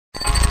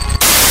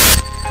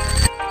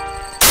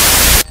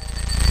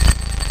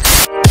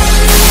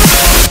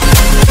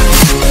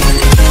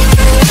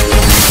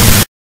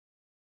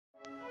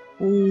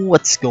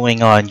What's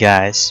going on,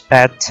 guys?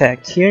 Pat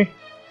Tech here.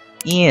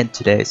 In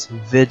today's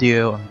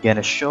video, I'm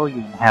gonna show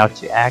you how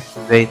to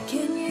activate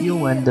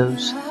your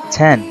Windows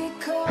 10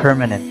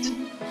 permanent.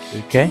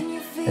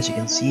 Okay, as you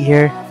can see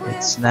here,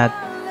 it's not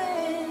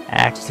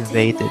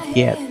activated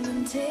yet.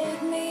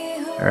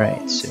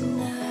 Alright, so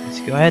let's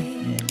go ahead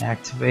and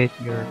activate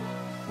your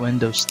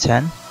Windows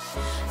 10.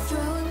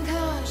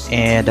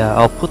 And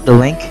I'll put the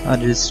link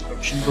on the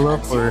description below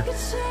for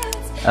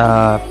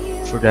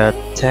the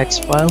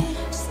text file.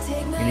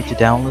 You need to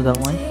download that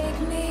one,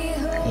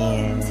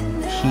 and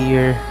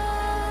here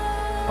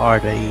are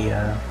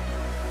the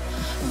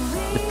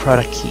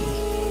product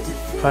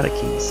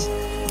keys.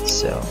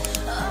 So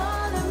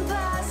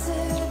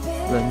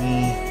let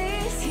me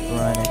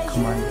run a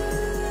command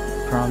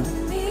prompt.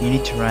 You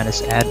need to run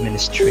as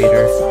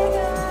administrator.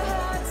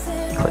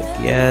 Click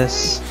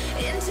yes.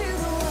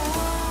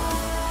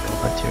 Go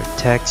back to your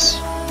text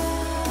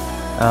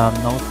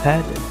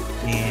notepad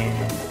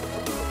and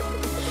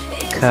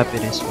copy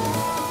this one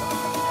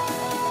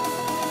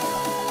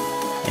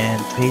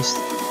and paste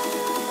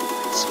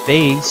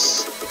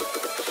space,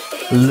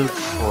 look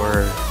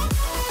for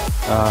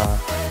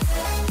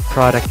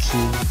product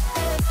key.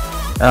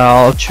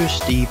 I'll choose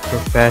the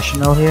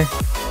professional here.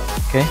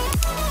 Okay,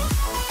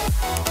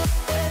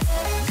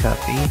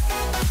 copy,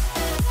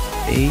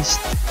 paste,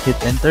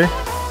 hit enter.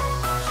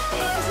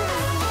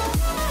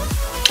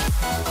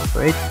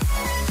 Great.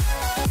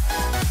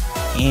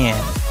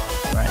 And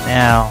right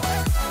now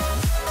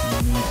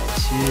you need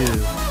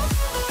to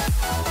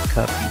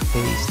copy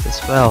paste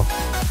as well.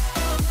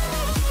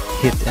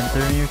 Hit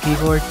enter on your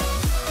keyboard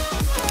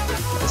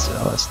as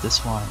well as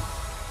this one.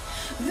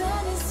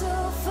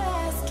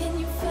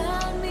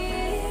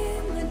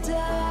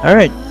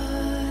 Alright,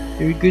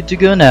 you're good to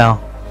go now.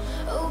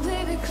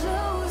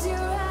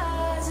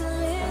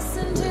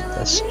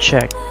 Let's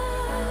check.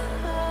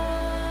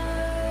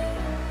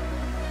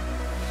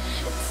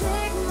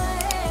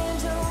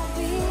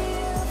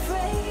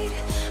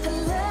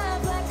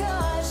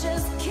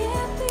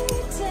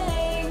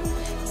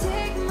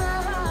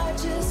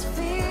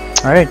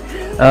 Alright,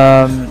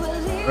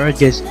 alright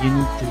guys, you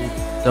need to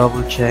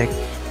double check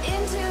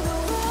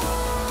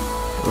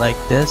like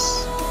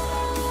this.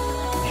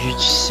 You should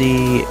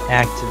see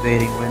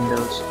activating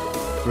Windows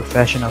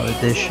Professional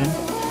Edition.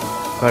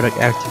 Product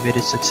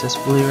activated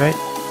successfully, right?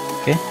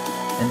 Okay,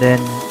 and then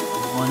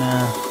you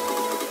wanna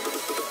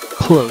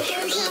close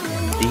your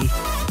CMD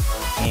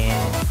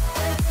and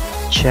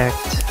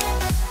checked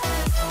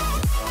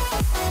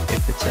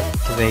if it's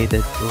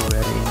activated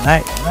already.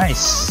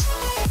 Nice.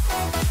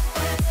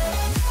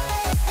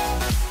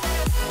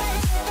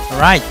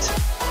 Alright,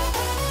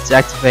 it's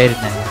activated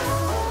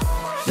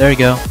now. There you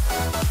go.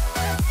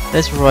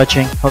 Thanks for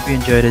watching. Hope you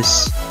enjoyed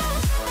this.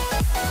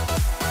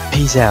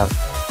 Peace out.